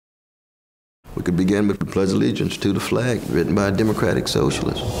We could begin with the Pledge of Allegiance to the flag, written by a democratic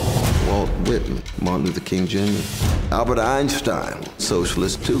socialist. Walt Whitman, Martin Luther King Jr., Albert Einstein,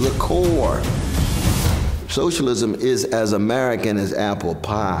 socialist to the core. Socialism is as American as apple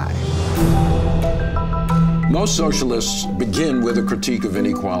pie. Most socialists begin with a critique of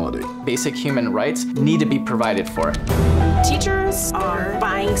inequality. Basic human rights need to be provided for. Teachers are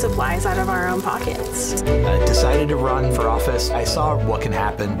buying supplies out of our own pockets. I decided to run for office. I saw what can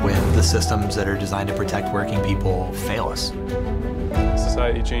happen when the systems that are designed to protect working people fail us.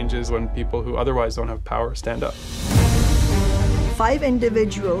 Society changes when people who otherwise don't have power stand up. 5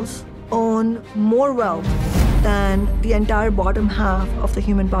 individuals own more wealth than the entire bottom half of the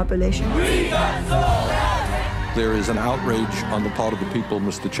human population. There is an outrage on the part of the people,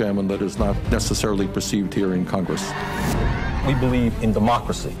 Mr. Chairman, that is not necessarily perceived here in Congress. We believe in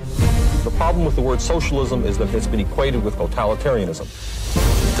democracy. The problem with the word socialism is that it's been equated with totalitarianism.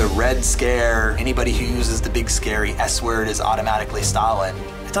 The Red Scare, anybody who uses the big scary S word is automatically Stalin.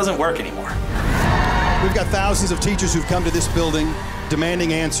 It doesn't work anymore. We've got thousands of teachers who've come to this building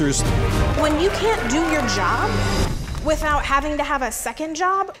demanding answers. When you can't do your job without having to have a second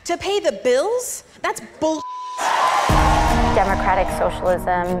job to pay the bills, that's bull. Democratic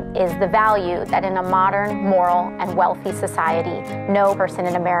socialism is the value that in a modern, moral, and wealthy society, no person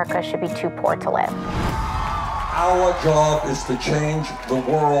in America should be too poor to live. Our job is to change the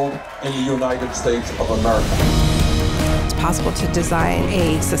world in the United States of America. It's possible to design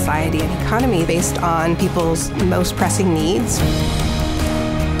a society and economy based on people's most pressing needs.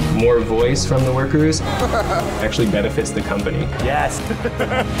 More voice from the workers actually benefits the company. Yes.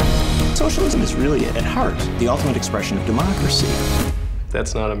 Socialism is really, at heart, the ultimate expression of democracy. If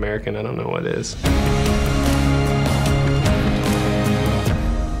that's not American, I don't know what is.